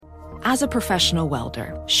As a professional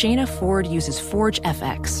welder, Shayna Ford uses Forge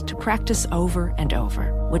FX to practice over and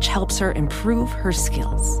over, which helps her improve her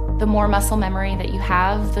skills. The more muscle memory that you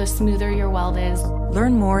have, the smoother your weld is.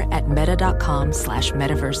 Learn more at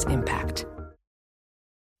meta.com/metaverseimpact.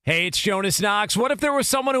 Hey, it's Jonas Knox. What if there was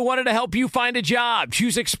someone who wanted to help you find a job?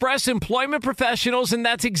 Choose Express Employment Professionals, and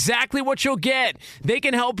that's exactly what you'll get. They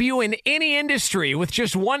can help you in any industry. With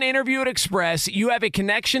just one interview at Express, you have a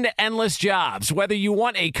connection to endless jobs. Whether you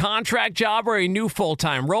want a contract job or a new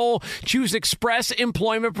full-time role, choose Express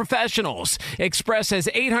Employment Professionals. Express has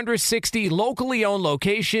 860 locally owned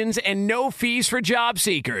locations and no fees for job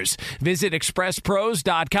seekers. Visit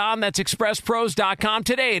expresspros.com. That's expresspros.com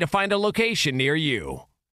today to find a location near you.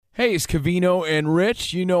 Hey, it's Cavino and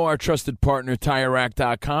Rich. You know our trusted partner,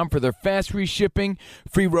 TireRack.com, for their fast free shipping,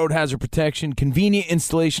 free road hazard protection, convenient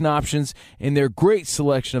installation options, and their great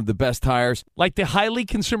selection of the best tires, like the highly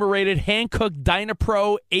consumer-rated Hankook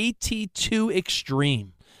Dynapro AT2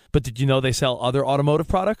 Extreme. But did you know they sell other automotive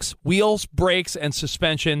products? Wheels, brakes, and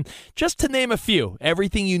suspension, just to name a few.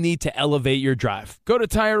 Everything you need to elevate your drive. Go to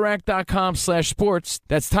TireRack.com/sports.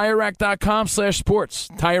 That's TireRack.com/sports.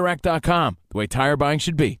 TireRack.com, the way tire buying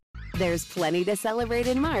should be. There's plenty to celebrate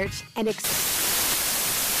in March, and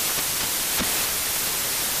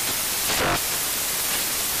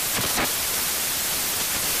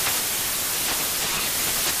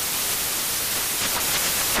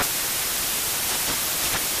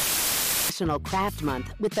Craft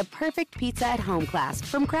Month with the perfect pizza at home class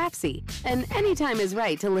from Craftsy. And anytime is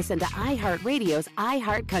right to listen to iHeartRadio's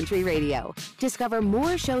iHeartCountry Radio. Discover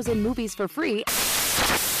more shows and movies for free.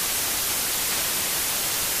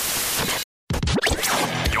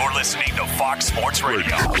 You're listening to Fox Sports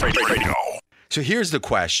Radio. So here's the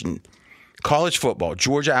question. College football,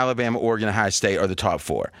 Georgia, Alabama, Oregon, Ohio State are the top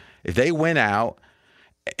four. If they win out,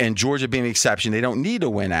 and Georgia being the exception, they don't need to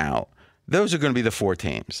win out, those are going to be the four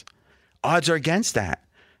teams. Odds are against that.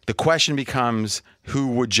 The question becomes who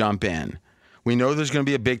would jump in. We know there's going to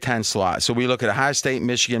be a Big Ten slot. So we look at Ohio State,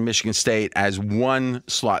 Michigan, Michigan State as one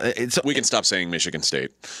slot. We can stop saying Michigan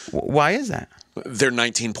State. Why is that? They're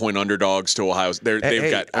 19-point underdogs to Ohio State.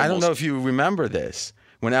 I don't know if you remember this.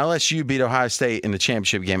 When LSU beat Ohio State in the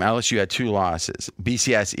championship game, LSU had two losses,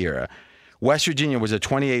 BCS era. West Virginia was a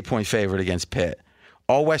 28-point favorite against Pitt.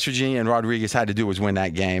 All West Virginia and Rodriguez had to do was win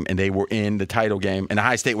that game, and they were in the title game, and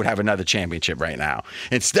Ohio State would have another championship right now.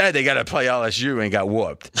 Instead, they got to play LSU and got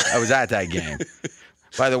whooped. I was at that game.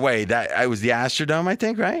 By the way, I was the Astrodome, I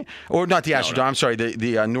think, right? Or not the Astrodome, I'm sorry, the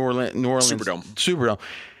New Orleans Superdome.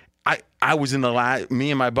 I was in the last,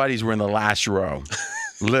 me and my buddies were in the last row.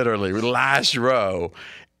 Literally, last row.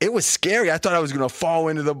 It was scary. I thought I was going to fall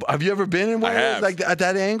into the. Have you ever been in one of those, like at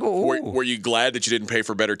that angle? Were you glad that you didn't pay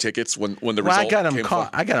for better tickets when the result I got them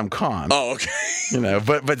calm. Oh, okay.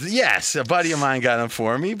 But yes, a buddy of mine got them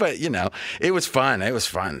for me. But it was fun. It was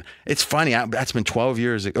fun. It's funny. That's been 12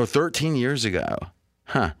 years ago, 13 years ago,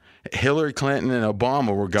 huh? Hillary Clinton and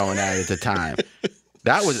Obama were going at it at the time.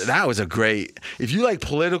 That was a great. If you like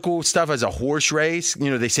political stuff as a horse race,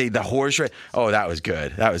 they say the horse race. Oh, that was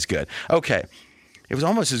good. That was good. Okay. It was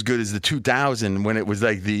almost as good as the 2000 when it was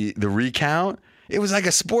like the recount. It was like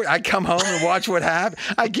a sport. I'd come home and watch what happened.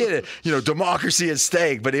 I get it. Democracy at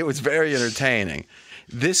stake, but it was very entertaining.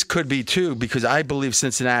 This could be too because I believe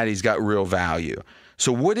Cincinnati's got real value.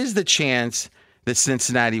 So what is the chance that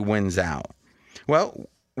Cincinnati wins out? Well,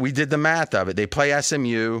 we did the math of it. They play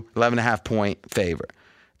SMU, 11.5-point favorite.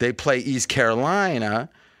 They play East Carolina,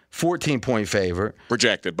 14-point favorite.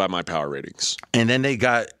 Rejected by my power ratings. And then they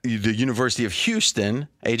got the University of Houston,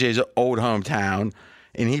 AJ's old hometown,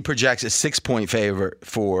 and he projects a 6-point favorite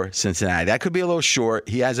for Cincinnati. That could be a little short.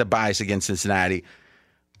 He has a bias against Cincinnati,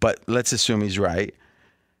 but let's assume he's right.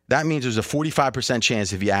 That means there's a 45%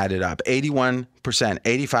 chance if you add it up. 81%, 85%,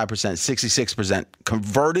 66%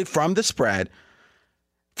 converted from the spread,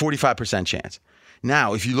 45% chance.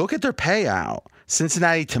 Now, if you look at their payout,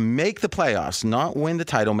 Cincinnati to make the playoffs, not win the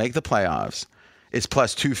title, make the playoffs, is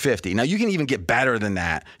plus 250. Now, you can even get better than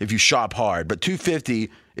that if you shop hard, but 250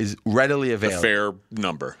 is readily available. The fair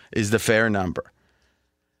number. Is the fair number.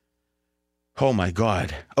 Oh, my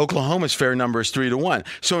God. Oklahoma's fair number is 3-1.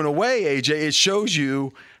 So, in a way, AJ, it shows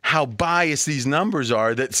you how biased these numbers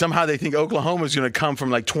are, that somehow they think Oklahoma's going to come from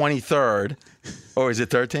like 23rd. Or is it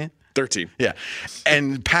 13? 13. Yeah.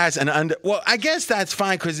 And pass and under. Well, I guess that's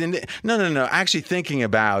fine because no. Actually thinking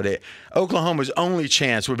about it, Oklahoma's only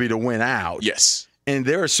chance would be to win out. Yes. And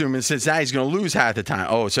they're assuming Cincinnati's going to lose half the time.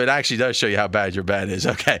 Oh, so it actually does show you how bad your bet is.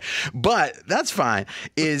 Okay. But that's fine.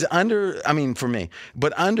 For me.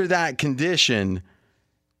 But under that condition,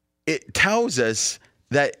 it tells us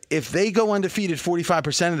that if they go undefeated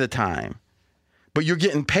 45% of the time, but you're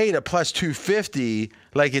getting paid at plus 250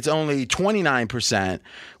 like it's only 29%,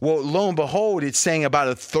 well, lo and behold, it's saying about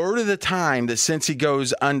a third of the time that since he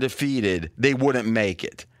goes undefeated, they wouldn't make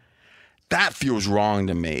it. That feels wrong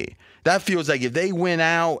to me. That feels like if they win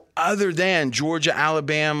out, other than Georgia,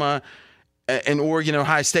 Alabama, and Oregon,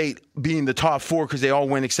 Ohio State being the top four because they all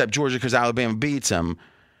win except Georgia because Alabama beats them,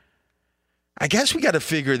 I guess we got to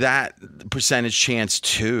figure that percentage chance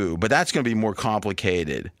too, but that's going to be more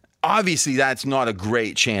complicated. Obviously, that's not a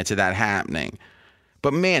great chance of that happening.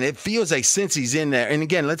 But, man, it feels like since he's in there, and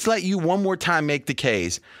again, let's let you one more time make the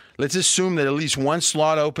case. Let's assume that at least one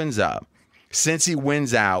slot opens up. Since he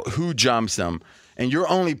wins out, who jumps him? And your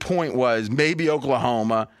only point was maybe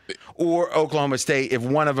Oklahoma or Oklahoma State if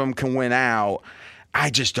one of them can win out.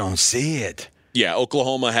 I just don't see it. Yeah,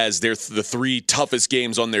 Oklahoma has the three toughest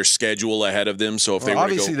games on their schedule ahead of them. So if they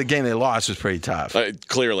obviously the game they lost was pretty tough.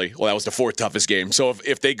 Clearly, well, that was the fourth toughest game. So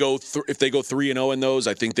if they go 3-0 in those,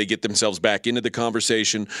 I think they get themselves back into the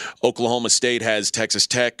conversation. Oklahoma State has Texas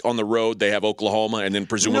Tech on the road. They have Oklahoma, and then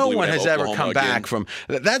presumably no one has Oklahoma ever come again. back from.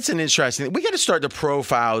 That's an interesting thing. We got to start to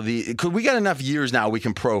profile because we got enough years now we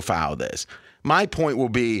can profile this. My point will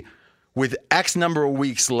be with X number of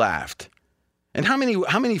weeks left. And how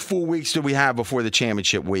many full weeks do we have before the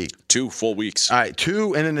championship week? 2 full weeks. All right,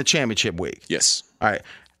 2 and then the championship week. Yes. All right.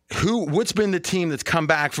 What's been the team that's come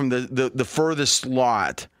back from the furthest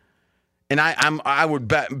slot? And I would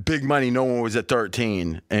bet big money no one was at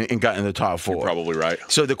 13 and got in the top 4. You're probably right.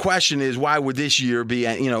 So the question is, why would this year be?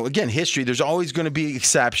 Again, history. There's always going to be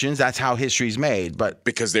exceptions. That's how history's made. But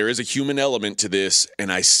because there is a human element to this, and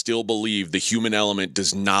I still believe the human element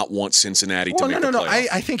does not want Cincinnati to make the playoff.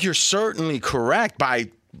 I think you're certainly correct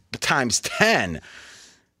by times 10.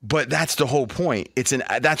 But that's the whole point.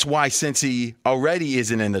 That's why Cincy already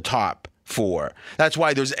isn't in the top 4. That's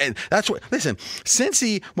why listen,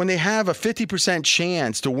 Cincy, when they have a 50%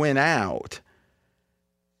 chance to win out,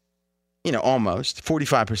 almost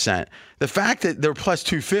 45%, the fact that they're plus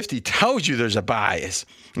 250 tells you there's a bias.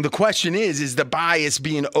 And the question is the bias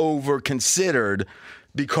being over considered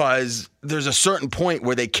because there's a certain point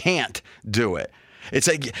where they can't do it? It's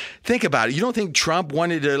like, think about it. You don't think Trump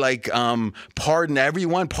wanted to pardon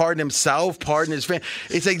everyone, pardon himself, pardon his family?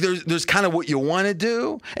 It's like there's kind of what you want to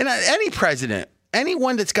do. And any president,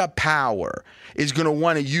 anyone that's got power is going to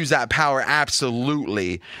want to use that power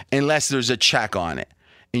absolutely unless there's a check on it.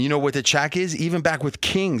 And you know what the check is? Even back with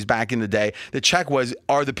kings back in the day, the check was,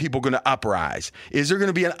 are the people going to uprise? Is there going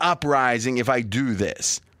to be an uprising if I do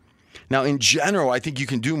this? Now, in general, I think you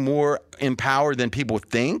can do more in power than people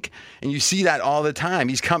think. And you see that all the time.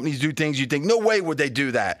 These companies do things you think, no way would they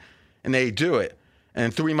do that. And they do it.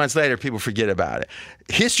 And 3 months later, people forget about it.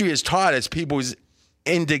 History has taught us people's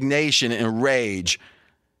indignation and rage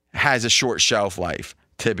has a short shelf life,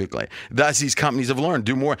 typically. Thus, these companies have learned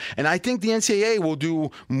to do more. And I think the NCAA will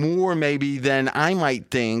do more maybe than I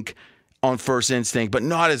might think on first instinct, but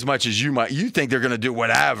not as much as you might. You think they're going to do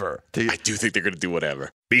whatever. I do think they're going to do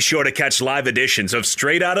whatever. Be sure to catch live editions of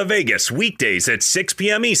Straight Outta Vegas weekdays at 6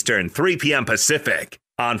 p.m. Eastern, 3 p.m. Pacific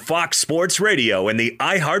on Fox Sports Radio and the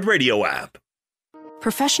iHeartRadio app.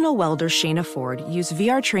 Professional welder Shayna Ford used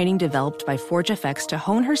VR training developed by ForgeFX to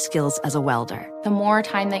hone her skills as a welder. The more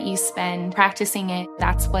time that you spend practicing it,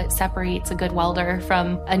 that's what separates a good welder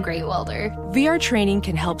from a great welder. VR training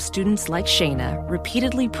can help students like Shayna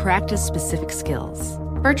repeatedly practice specific skills.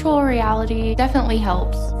 Virtual reality definitely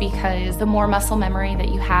helps because the more muscle memory that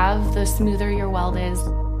you have, the smoother your weld is.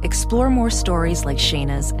 Explore more stories like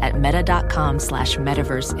Shayna's at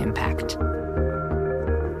meta.com/metaverseimpact.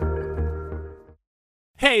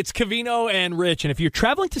 Hey, it's Covino and Rich, and if you're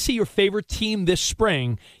traveling to see your favorite team this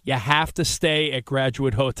spring, you have to stay at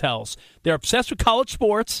Graduate Hotels. They're obsessed with college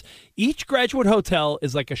sports. Each Graduate Hotel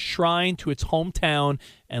is like a shrine to its hometown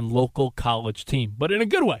and local college team, but in a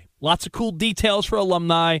good way. Lots of cool details for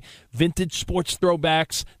alumni, vintage sports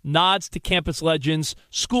throwbacks, nods to campus legends,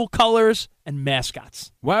 school colors, and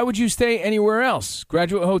mascots. Why would you stay anywhere else?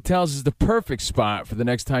 Graduate Hotels is the perfect spot for the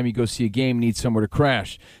next time you go see a game and need somewhere to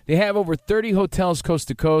crash. They have over 30 hotels coast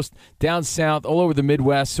to coast, down south, all over the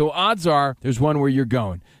Midwest, so odds are there's one where you're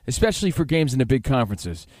going, especially for games in the big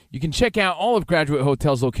conferences. You can check out all of Graduate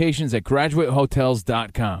Hotels' locations at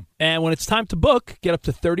graduatehotels.com. And when it's time to book, get up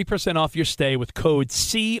to 30% off your stay with code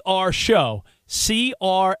CRSHOW.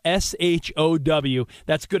 CRSHOW.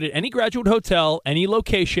 That's good at any Graduate Hotel, any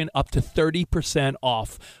location, up to 30%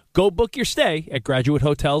 off. Go book your stay at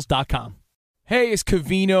graduatehotels.com. Hey, it's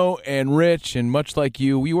Covino and Rich, and much like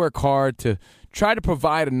you, we work hard to try to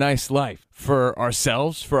provide a nice life for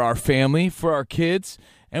ourselves, for our family, for our kids.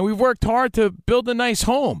 and we've worked hard to build a nice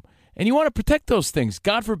home. And you want to protect those things.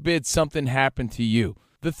 God forbid something happened to you.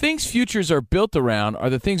 The things futures are built around are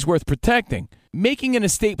the things worth protecting. Making an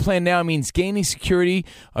estate plan now means gaining security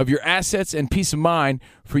of your assets and peace of mind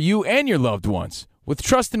for you and your loved ones. With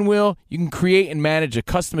Trust and Will, you can create and manage a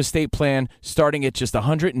custom estate plan starting at just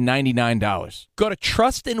 $199. Go to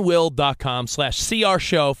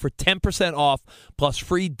trustandwill.com/CRShow for 10% off plus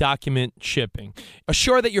free document shipping.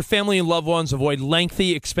 Assure that your family and loved ones avoid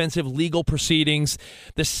lengthy, expensive legal proceedings,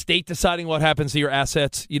 the state deciding what happens to your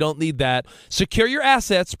assets. You don't need that. Secure your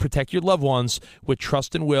assets, protect your loved ones with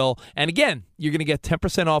Trust and Will. And again, you're going to get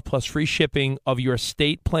 10% off plus free shipping of your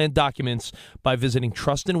estate plan documents by visiting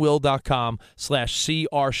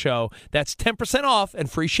trustandwill.com/CRShow. That's 10% off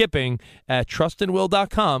and free shipping at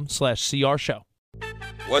trustandwill.com/CRShow.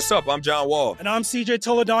 What's up? I'm John Wall. And I'm CJ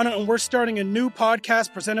Toledano, and we're starting a new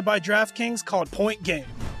podcast presented by DraftKings called Point Game.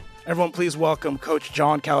 Everyone, please welcome Coach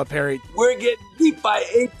John Calipari. We're getting beat by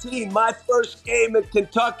 18. My first game in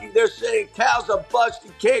Kentucky, they're saying Cal's a bust.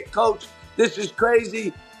 He can't coach. This is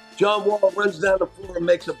crazy. John Wall runs down the floor and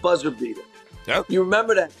makes a buzzer beater. Yep. You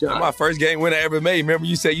remember that, John? That's my first game win I ever made. Remember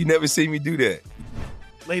you said you never seen me do that.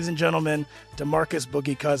 Ladies and gentlemen, DeMarcus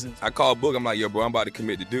Boogie Cousins. I called Boog. I'm like, yo, bro, I'm about to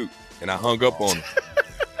commit to Duke. And I hung up on him.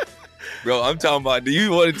 Bro, I'm talking about, do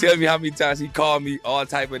you want to tell me how many times he called me all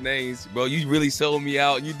type of names? Bro, you really sold me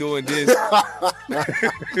out. You doing this.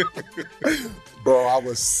 Bro, I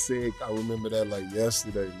was sick. I remember that like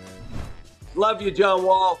yesterday, man. Love you, John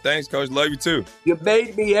Wall. Thanks, Coach. Love you, too. You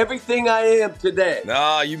made me everything I am today.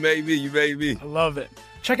 Nah, you made me. You made me. I love it.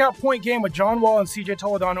 Check out Point Game with John Wall and CJ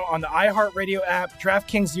Toledano on the iHeartRadio app,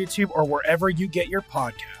 DraftKings YouTube, or wherever you get your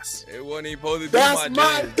podcasts. It wasn't even supposed to be That's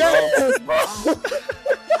my game, bro.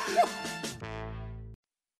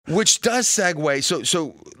 Which does segue.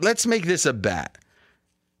 So let's make this a bet.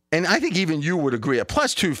 And I think even you would agree. At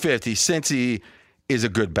plus 250, Cincy is a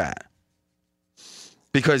good bet.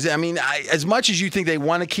 Because, I mean, as much as you think they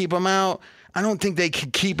want to keep him out, I don't think they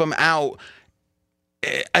can keep him out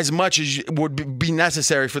as much as would be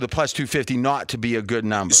necessary for the plus 250 not to be a good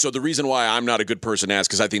number. So the reason why I'm not a good person to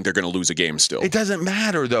ask is because I think they're going to lose a game still. It doesn't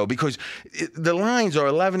matter, though, because the lines are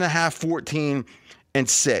 11.5, 14, and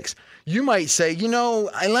 6. You might say,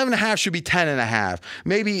 11.5 should be 10.5.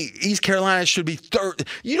 Maybe East Carolina should be 30.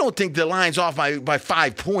 You don't think the line's off by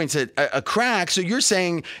 5 points at a crack. So you're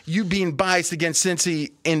saying you being biased against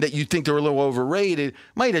Cincy in that you think they're a little overrated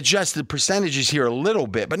might adjust the percentages here a little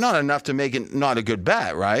bit, but not enough to make it not a good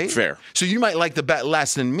bet, right? Fair. So you might like the bet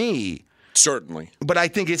less than me. Certainly. But I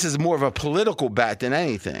think this is more of a political bet than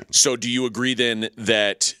anything. So do you agree then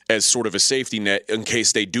that as sort of a safety net in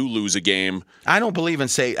case they do lose a game? I don't believe in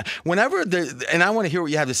and I want to hear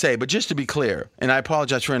what you have to say, but just to be clear, and I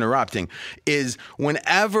apologize for interrupting, is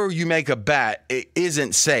whenever you make a bet, it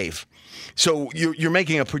isn't safe. So you're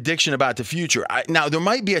making a prediction about the future. Now, there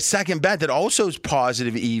might be a second bet that also is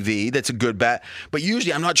positive EV. That's a good bet. But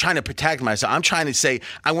usually I'm not trying to protect myself. I'm trying to say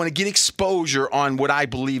I want to get exposure on what I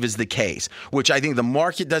believe is the case, which I think the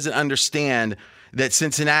market doesn't understand that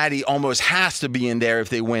Cincinnati almost has to be in there if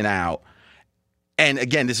they win out. And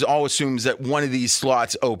again, this all assumes that one of these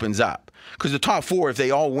slots opens up. Because the top four, if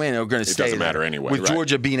they all win, are going to stay. It doesn't matter anyway. With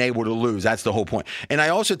Georgia being able to lose. That's the whole point. And I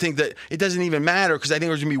also think that it doesn't even matter because I think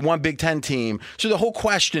there's going to be one Big Ten team. So the whole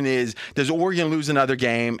question is, does Oregon lose another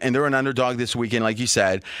game? And they're an underdog this weekend, like you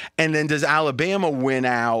said. And then does Alabama win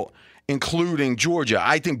out, including Georgia?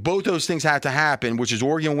 I think both those things have to happen, which is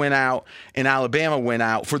Oregon win out and Alabama win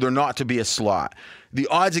out for there not to be a slot. The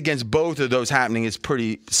odds against both of those happening is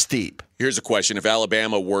pretty steep. Here's a question. If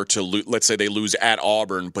Alabama were to, let's say they lose at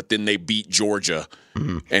Auburn, but then they beat Georgia,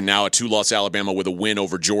 and now a 2-loss Alabama with a win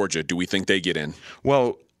over Georgia, do we think they get in?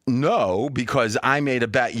 Well, no, because I made a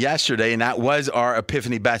bet yesterday, and that was our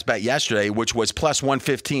Epiphany Bets bet yesterday, which was plus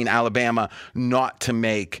 115 Alabama not to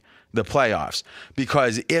make the playoffs.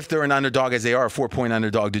 Because if they're an underdog, as they are, a 4-point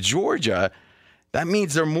underdog to Georgia, that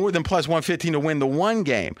means they're more than plus 115 to win the one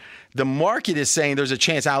game. The market is saying there's a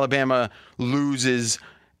chance Alabama loses,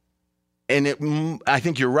 and I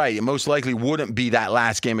think you're right. It most likely wouldn't be that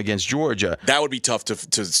last game against Georgia. That would be tough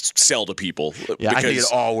to sell to people. Yeah, I think it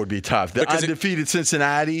all would be tough. The undefeated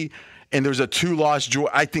Cincinnati, and there's a 2-loss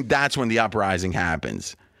Georgia. I think that's when the uprising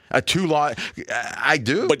happens. A 2-loss, I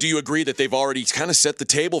do. But do you agree that they've already kind of set the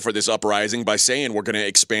table for this uprising by saying we're going to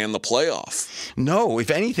expand the playoff? No, if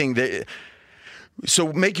anything,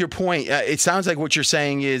 so make your point. It sounds like what you're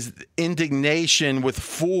saying is indignation with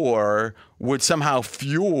 4 would somehow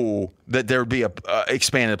fuel that there would be a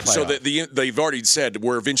expanded playoff. So they've already said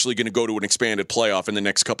we're eventually going to go to an expanded playoff in the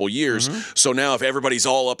next couple of years. So now if everybody's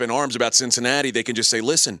all up in arms about Cincinnati, they can just say,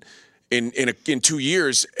 listen, in 2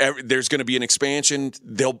 years, there's going to be an expansion.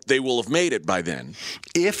 They will have made it by then.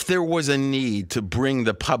 If there was a need to bring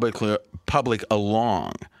the public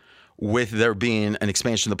along with there being an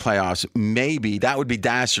expansion of the playoffs, maybe that would be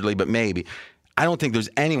dastardly, but maybe. I don't think there's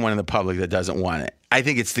anyone in the public that doesn't want it. I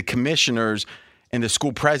think it's the commissioners and the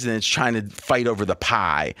school presidents trying to fight over the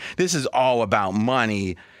pie. This is all about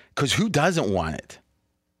money, because who doesn't want it?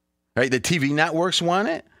 Right? The TV networks want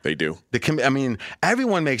it. They do.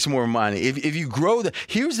 Everyone makes more money. If you grow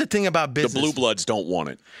here's the thing about business. The Blue Bloods don't want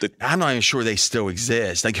it. I'm not even sure they still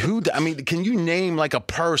exist. Like can you name like a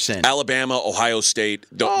person? Alabama, Ohio State,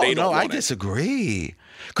 they don't want it. I disagree.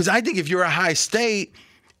 Because I think if you're Ohio State,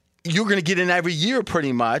 you're going to get in every year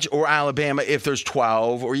pretty much, or Alabama if there's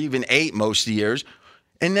 12 or even 8 most years.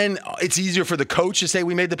 And then it's easier for the coach to say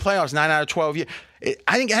we made the playoffs 9 out of 12 years.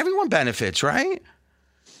 I think everyone benefits, right?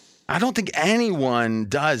 I don't think anyone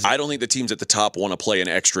does. I don't think the teams at the top want to play an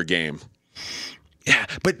extra game. Yeah,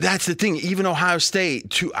 but that's the thing. Even Ohio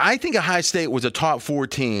State, I think Ohio State was a top 4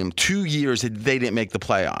 team 2 years that they didn't make the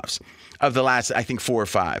playoffs of the last, I think, 4 or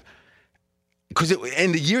 5. Because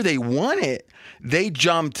in the year they won it, they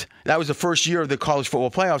jumped. That was the first year of the college football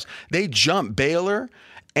playoffs. They jumped Baylor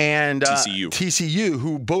and TCU,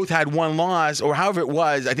 who both had 1 loss, or however it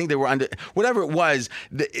was. I think they were under, whatever it was,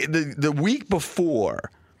 the week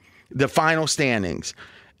before the final standings,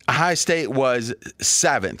 Ohio State was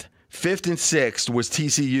 7th. 5th and 6th was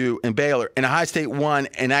TCU and Baylor, and Ohio State won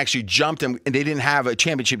and actually jumped them, and they didn't have a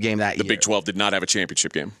championship game that year. The Big 12 did not have a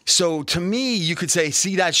championship game. So to me, you could say,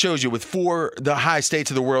 see, that shows you with 4 the Ohio States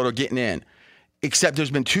of the world are getting in. Except there's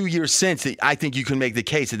been 2 years since that I think you can make the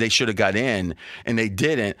case that they should have got in, and they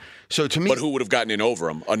didn't. So to me, but who would have gotten in over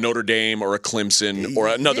them? A Notre Dame or a Clemson or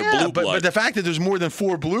another Blue Blood? But the fact that there's more than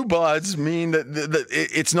 4 Blue Bloods mean that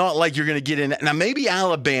it's not like you're going to get in. Now maybe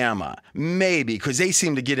Alabama, because they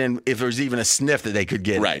seem to get in if there's even a sniff that they could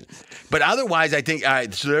get in. But otherwise, I think all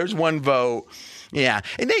right. So there's 1 vote. Yeah,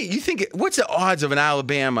 and you think what's the odds of an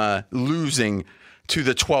Alabama losing to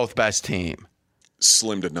the 12th best team?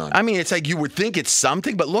 Slim to none. I mean, it's like you would think it's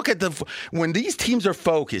something, but look at when these teams are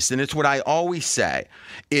focused, and it's what I always say,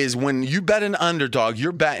 is when you bet an underdog,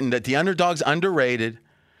 you're betting that the underdog's underrated,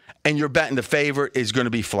 and you're betting the favorite is going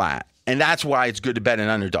to be flat. And that's why it's good to bet an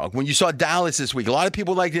underdog. When you saw Dallas this week, a lot of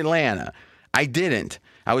people liked Atlanta. I didn't.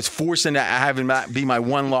 I was forcing to have him be my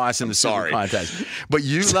 1 loss in the Super contest. But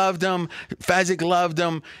you loved them. Fezzik loved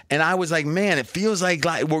them. And I was like, man, it feels like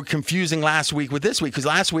we're confusing last week with this week, because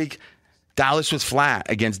last week, Dallas was flat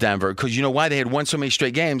against Denver because you know why? They had won so many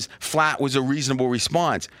straight games. Flat was a reasonable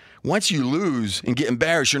response. Once you lose and get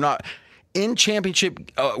embarrassed, you're not in championship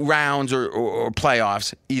rounds or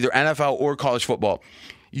playoffs, either NFL or college football.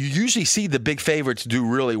 You usually see the big favorites do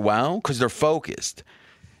really well because they're focused.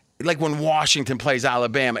 Like when Washington plays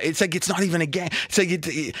Alabama, it's like it's not even a game. It's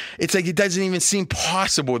like it doesn't even seem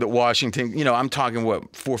possible that Washington. I'm talking 4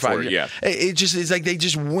 or 5 years. Yeah. It's like they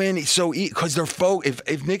just win so because they're focused.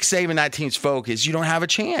 If Nick Saban, that team's focused, you don't have a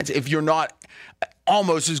chance if you're not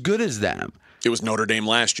almost as good as them. It was Notre Dame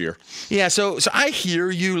last year. Yeah, so I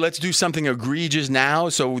hear you. Let's do something egregious now.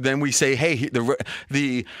 So then we say, hey,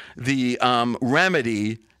 the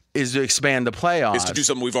remedy is to expand the playoffs. Is to do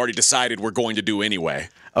something we've already decided we're going to do anyway.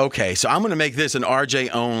 Okay, so I'm going to make this an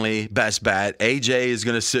RJ only best bet. AJ is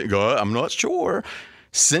going to go, I'm not sure.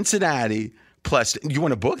 Cincinnati plus, you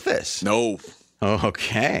want to book this? No.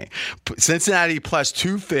 Okay. Cincinnati plus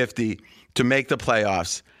 250 to make the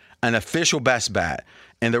playoffs, an official best bet.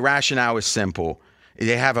 And the rationale is simple.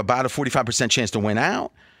 They have about a 45% chance to win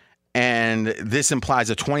out, and this implies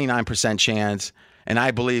a 29% chance. And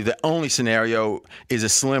I believe the only scenario is a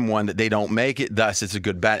slim one that they don't make it. Thus, it's a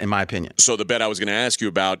good bet, in my opinion. So the bet I was going to ask you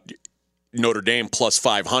about, Notre Dame plus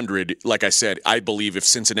 500, like I said, I believe if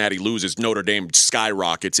Cincinnati loses, Notre Dame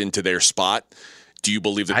skyrockets into their spot. Do you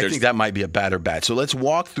believe that I think that might be a better bet. So let's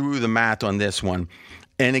walk through the math on this one.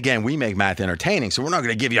 And again, we make math entertaining, so we're not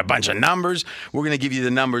going to give you a bunch of numbers. We're going to give you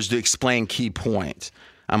the numbers to explain key points.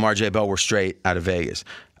 I'm RJ Bell. We're straight out of Vegas.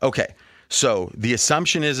 Okay, so the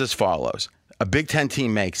assumption is as follows. A Big Ten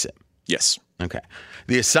team makes it. Yes. Okay.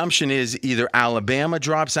 The assumption is either Alabama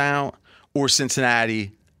drops out or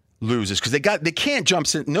Cincinnati loses because they can't jump.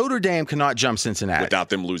 Notre Dame cannot jump Cincinnati. Without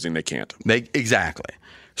them losing, they can't. Exactly.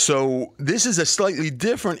 So this is a slightly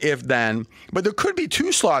different if-then, but there could be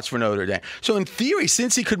 2 slots for Notre Dame. So in theory,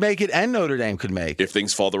 Cincy could make it and Notre Dame could make it. If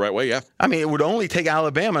things fall the right way, yeah. I mean, it would only take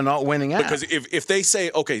Alabama not winning out. Because if they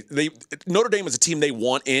say, okay, Notre Dame is a team they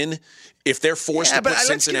want in, If they're forced to put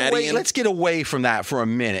Cincinnati in. Let's get away from that for a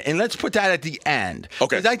minute, and let's put that at the end.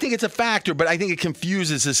 Okay. Because I think it's a factor, but I think it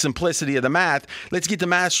confuses the simplicity of the math. Let's get the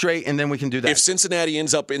math straight, and then we can do that. If Cincinnati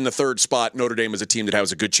ends up in the third spot, Notre Dame is a team that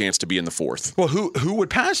has a good chance to be in the fourth. Well, who would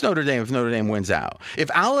pass Notre Dame if Notre Dame wins out? If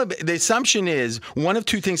the assumption is one of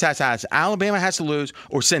two things has to happen. Alabama has to lose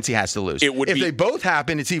or Cincy has to lose. If they both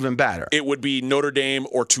happen, it's even better. It would be Notre Dame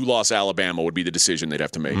or two-loss Alabama would be the decision they'd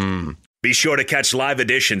have to make. Be sure to catch live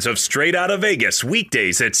editions of Straight Outta Vegas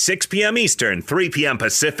weekdays at 6 p.m. Eastern, 3 p.m.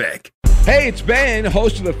 Pacific. Hey, it's Ben,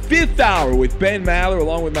 host of the Fifth Hour with Ben Maller,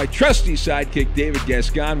 along with my trusty sidekick, David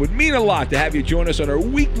Gascon. Would mean a lot to have you join us on our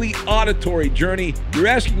weekly auditory journey. You're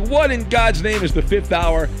asking, what in God's name is the Fifth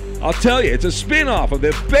Hour? I'll tell you, it's a spin-off of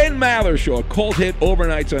the Ben Maller Show, a cult hit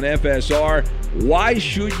overnights on FSR. Why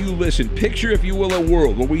should you listen? Picture, if you will, a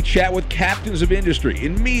world where we chat with captains of industry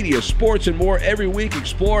in media, sports, and more every week.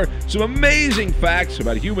 Explore some amazing facts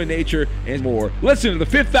about human nature and more. Listen to the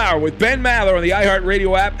Fifth Hour with Ben Maller on the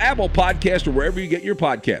iHeartRadio app, Apple Podcast, or wherever you get your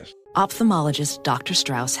podcasts. Ophthalmologist Dr.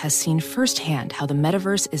 Strauss has seen firsthand how the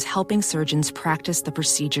metaverse is helping surgeons practice the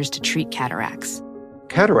procedures to treat cataracts.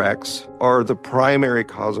 Cataracts are the primary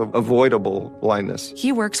cause of avoidable blindness.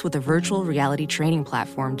 He works with a virtual reality training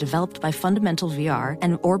platform developed by Fundamental VR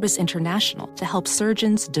and Orbis International to help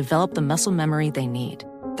surgeons develop the muscle memory they need.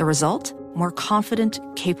 The result? More confident,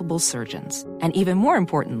 capable surgeons. And even more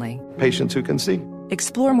importantly, patients who can see.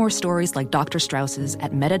 Explore more stories like Dr. Strauss's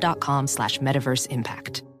at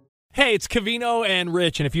meta.com/metaverseimpact. Hey, it's Covino and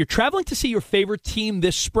Rich, and if you're traveling to see your favorite team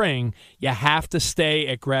this spring, you have to stay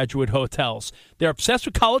at Graduate Hotels. They're obsessed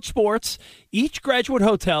with college sports. Each Graduate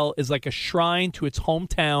Hotel is like a shrine to its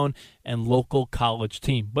hometown and local college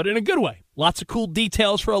team, but in a good way. Lots of cool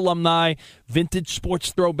details for alumni, vintage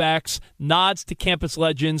sports throwbacks, nods to campus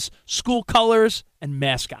legends, school colors, and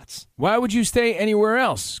mascots. Why would you stay anywhere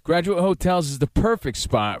else? Graduate Hotels is the perfect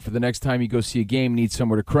spot for the next time you go see a game and need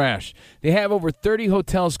somewhere to crash. They have over 30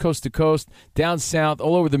 hotels coast to coast, down south,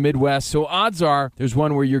 all over the Midwest, so odds are there's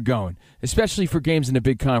one where you're going, especially for games in the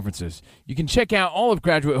big conferences. You can check out all of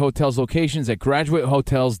Graduate Hotels' locations at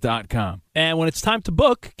graduatehotels.com. And when it's time to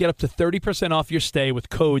book, get up to 30% off your stay with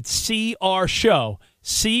code CRSHOW.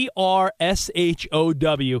 CRSHOW.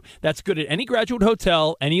 That's good at any Graduate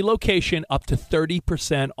Hotel, any location, up to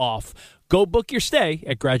 30% off. Go book your stay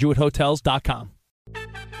at graduatehotels.com.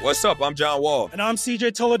 What's up? I'm John Wall. And I'm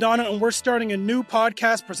CJ Toledano, and we're starting a new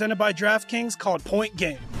podcast presented by DraftKings called Point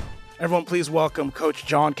Game. Everyone, please welcome Coach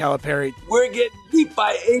John Calipari. We're getting beat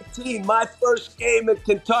by 18. My first game in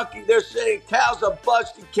Kentucky, they're saying Cal's a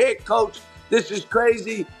bust. He can't coach. This is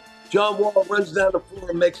crazy. John Wall runs down the floor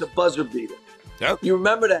and makes a buzzer beater. Yep. You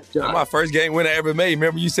remember that, John? That's my first game winner I ever made.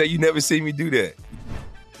 Remember you said you never see me do that.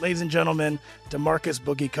 Ladies and gentlemen, DeMarcus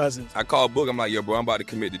Boogie Cousins. I called Boog. I'm like, yo, bro, I'm about to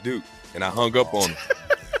commit to Duke. And I hung up on him.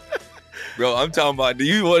 Bro, I'm talking about, do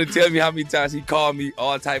you want to tell me how many times he called me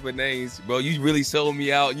all type of names? Bro, you really sold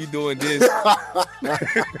me out. You doing this.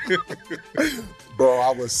 Bro, I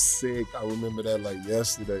was sick. I remember that like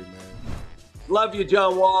yesterday, man. Love you,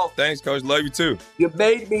 John Wall. Thanks, Coach. Love you, too. You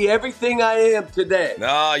made me everything I am today.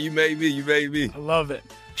 Nah, you made me. You made me. I love it.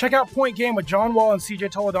 Check out Point Game with John Wall and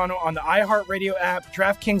CJ Toledano on the iHeartRadio app,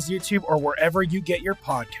 DraftKings YouTube, or wherever you get your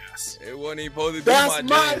podcasts. It wasn't even supposed to be That's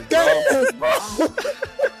my dance, bro.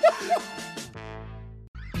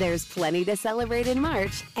 There's plenty to celebrate in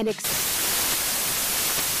March and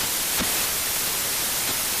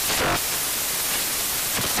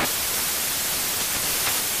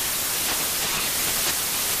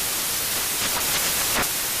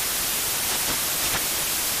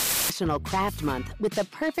Craft Month with the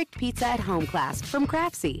perfect pizza at home class from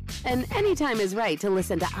Craftsy. And anytime is right to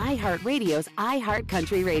listen to iHeartRadio's iHeart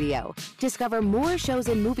Country Radio. Discover more shows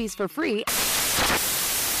and movies for free.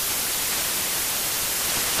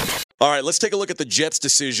 All right, let's take a look at the Jets'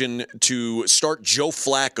 decision to start Joe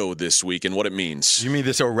Flacco this week and what it means. You mean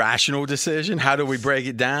this irrational decision? How do we break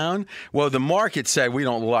it down? Well, the market said we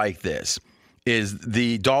don't like this. Is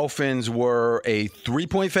the Dolphins were a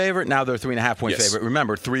 3-point favorite. Now they're a 3.5-point favorite.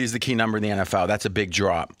 Remember, 3 is the key number in the NFL. That's a big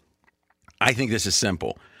drop. I think this is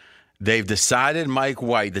simple. They've decided Mike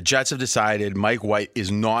White, the Jets have decided Mike White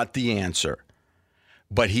is not the answer.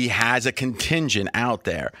 But he has a contingent out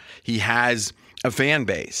there. He has a fan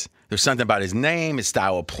base. There's something about his name, his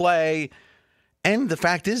style of play. And the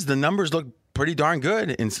fact is, the numbers look pretty darn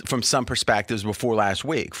good from some perspectives before last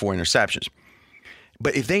week, 4 interceptions.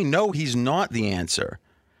 But if they know he's not the answer,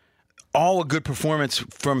 all a good performance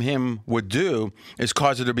from him would do is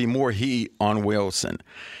cause there to be more heat on Wilson.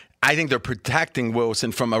 I think they're protecting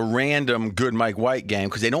Wilson from a random good Mike White game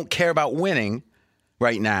because they don't care about winning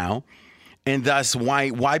right now. And thus,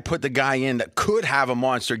 why put the guy in that could have a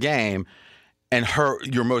monster game and hurt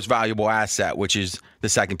your most valuable asset, which is the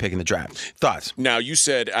second pick in the draft? Thoughts? Now, you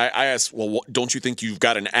said, I asked, well, don't you think you've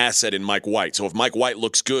got an asset in Mike White? So if Mike White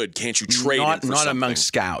looks good, can't you trade him for Not something? among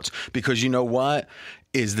scouts, because you know what?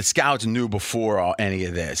 Is the scouts knew before any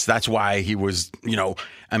of this. That's why he was,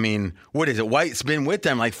 what is it? White's been with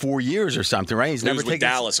them like 4 years or something, right? He's He never was taken with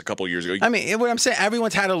Dallas a couple years ago. what I'm saying,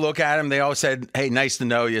 everyone's had a look at him. They all said, hey, nice to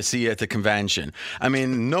know you. See you at the convention.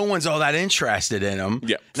 No one's all that interested in him.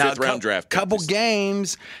 Yeah, now, fifth-round draft. Couple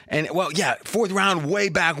games, and, fourth round way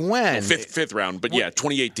back when. Well, fifth round, but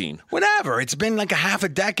 2018. Whatever. It's been like a half a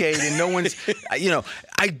decade, and no one's,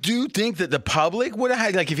 I do think that the public would have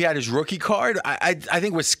had, like if he had his rookie card, I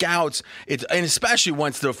think with scouts, and especially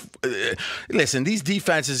once listen, these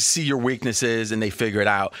defenses see your weaknesses and they figure it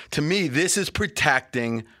out. To me, this is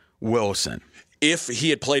protecting Wilson. If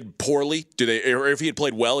he had played poorly, or if he had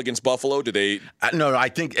played well against Buffalo, do they? No, I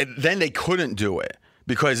think then they couldn't do it.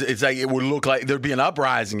 Because it's like it would look like there'd be an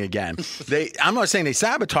uprising again. I'm not saying they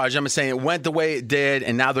sabotaged. I'm saying it went the way it did,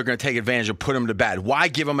 and now they're going to take advantage and put him to bed. Why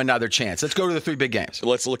give him another chance? Let's go to the 3 big games.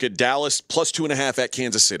 Let's look at Dallas plus 2.5 at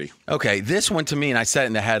Kansas City. Okay, this one to me, and I said it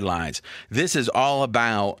in the headlines, this is all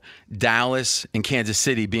about Dallas and Kansas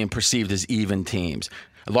City being perceived as even teams.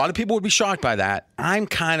 A lot of people would be shocked by that. I'm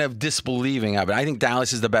kind of disbelieving of it. I think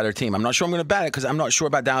Dallas is the better team. I'm not sure I'm going to bet it because I'm not sure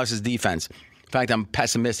about Dallas's defense. In fact, I'm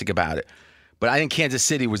pessimistic about it. But I think Kansas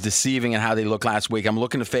City was deceiving in how they looked last week. I'm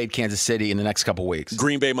looking to fade Kansas City in the next couple weeks.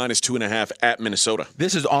 Green Bay minus 2.5 at Minnesota.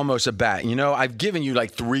 This is almost a bet. I've given you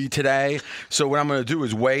like 3 today. So what I'm going to do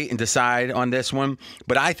is wait and decide on this one.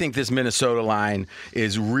 But I think this Minnesota line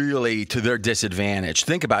is really to their disadvantage.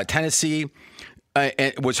 Think about it. Tennessee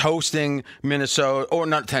was hosting Minnesota, or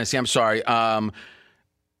not Tennessee, I'm sorry.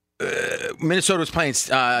 Minnesota was playing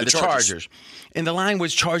the Chargers. And the line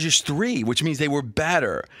was Chargers 3, which means they were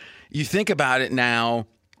better. You think about it now,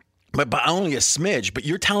 but by only a smidge. But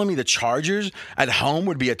you're telling me the Chargers at home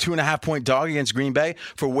would be a 2.5-point dog against Green Bay?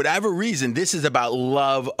 For whatever reason, this is about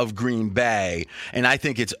love of Green Bay. And I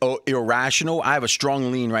think it's irrational. I have a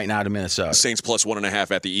strong lean right now to Minnesota. Saints plus 1.5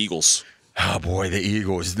 at the Eagles. Oh, boy, the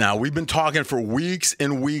Eagles. Now, we've been talking for weeks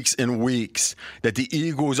and weeks and weeks that the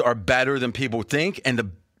Eagles are better than people think, and the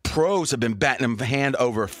pros have been betting them hand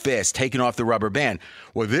over fist, taking off the rubber band.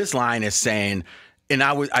 Well, this line is saying... And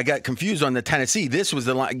I got confused on the Tennessee. This was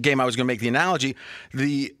the game I was going to make the analogy.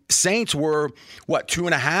 The Saints were,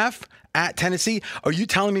 2.5 at Tennessee? Are you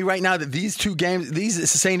telling me right now that these two games,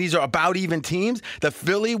 these are about even teams? The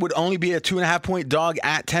Philly would only be a 2.5-point dog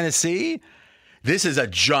at Tennessee? This is a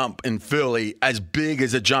jump in Philly as big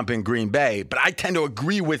as a jump in Green Bay. But I tend to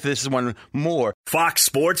agree with this one more. Fox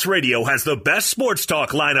Sports Radio has the best sports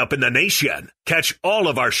talk lineup in the nation. Catch all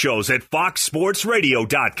of our shows at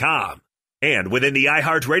foxsportsradio.com. And within the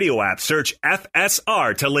iHeartRadio app, search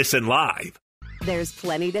FSR to listen live. There's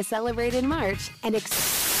plenty to celebrate in March and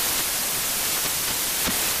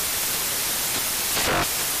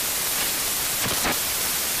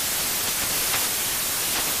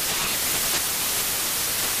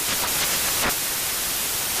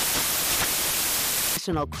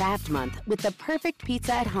National Craft Month with the perfect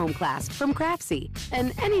pizza at home class from Craftsy.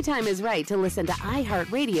 And anytime is right to listen to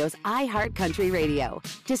iHeartRadio's iHeart Country Radio.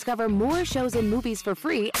 Discover more shows and movies for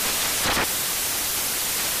free.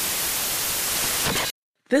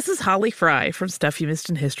 This is Holly Fry from Stuff You Missed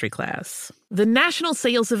in History class. The national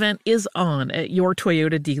sales event is on at your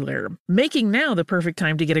Toyota dealer, making now the perfect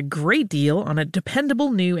time to get a great deal on a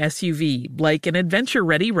dependable new SUV, like an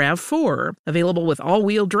adventure-ready RAV4. Available with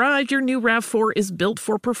all-wheel drive, your new RAV4 is built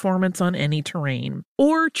for performance on any terrain.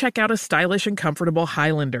 Or check out a stylish and comfortable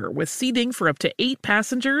Highlander with seating for up to 8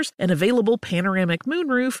 passengers and available panoramic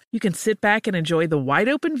moonroof. You can sit back and enjoy the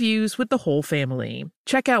wide-open views with the whole family.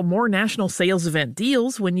 Check out more national sales event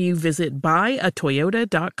deals when you visit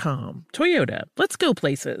buyatoyota.com. Toyota, let's go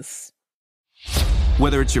places.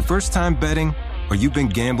 Whether it's your first time betting or you've been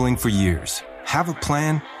gambling for years, have a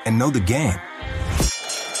plan and know the game.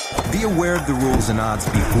 Be aware of the rules and odds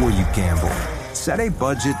before you gamble. Set a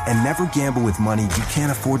budget and never gamble with money you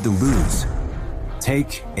can't afford to lose.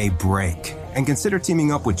 Take a break and consider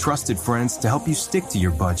teaming up with trusted friends to help you stick to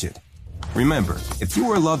your budget. Remember, if you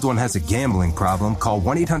or a loved one has a gambling problem, call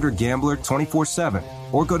 1-800-GAMBLER 24/7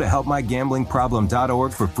 or go to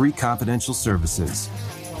helpmygamblingproblem.org for free confidential services.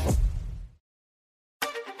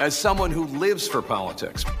 As someone who lives for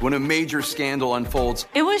politics, when a major scandal unfolds,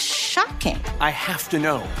 it was shocking. I have to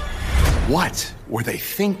know, what were they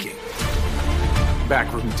thinking?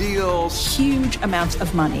 Backroom deals, huge amounts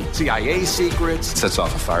of money, CIA secrets. Sets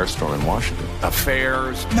off a firestorm in Washington.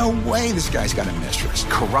 affairs. No way this guy's got a mistress.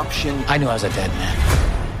 Corruption. I knew I was a dead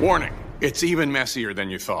man. Warning, it's even messier than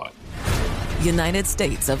you thought. United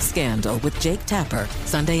States of Scandal with Jake Tapper,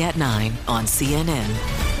 Sunday at 9 on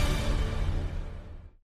CNN.